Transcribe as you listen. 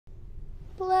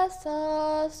Bless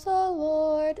us, O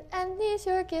Lord, and these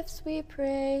your gifts we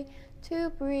pray, to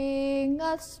bring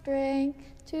us strength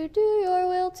to do your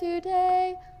will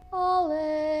today.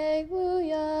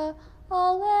 Alleluia,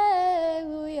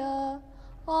 alleluia,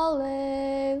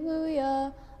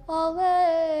 alleluia,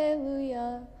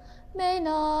 alleluia. May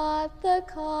not the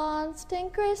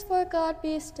constant grace for God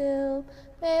be stilled.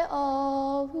 May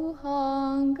all who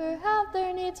hunger have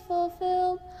their needs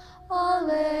fulfilled.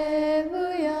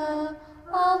 Alleluia,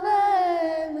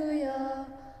 alleluia,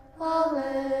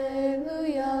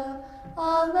 alleluia,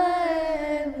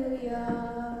 alleluia.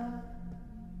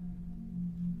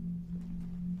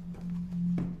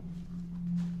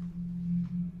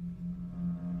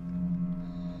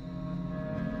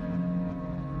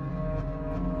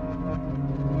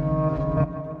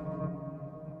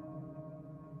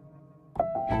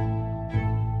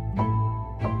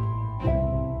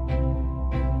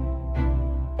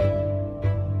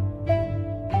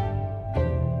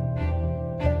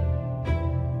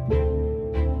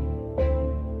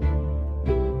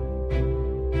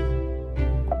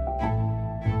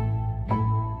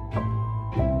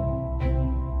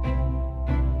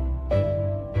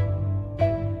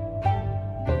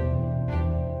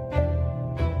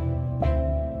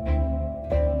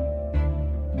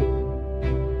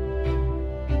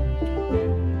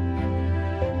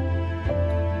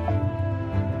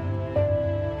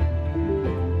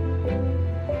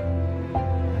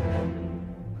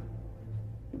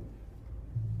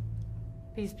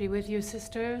 Peace be with you,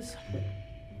 sisters.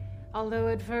 Although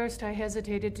at first I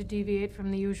hesitated to deviate from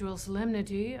the usual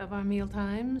solemnity of our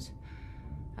mealtimes,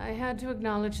 I had to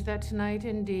acknowledge that tonight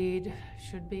indeed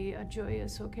should be a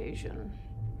joyous occasion.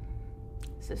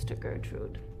 Sister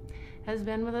Gertrude has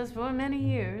been with us for many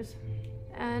years,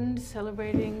 and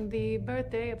celebrating the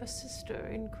birthday of a sister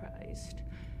in Christ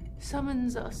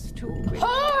summons us to...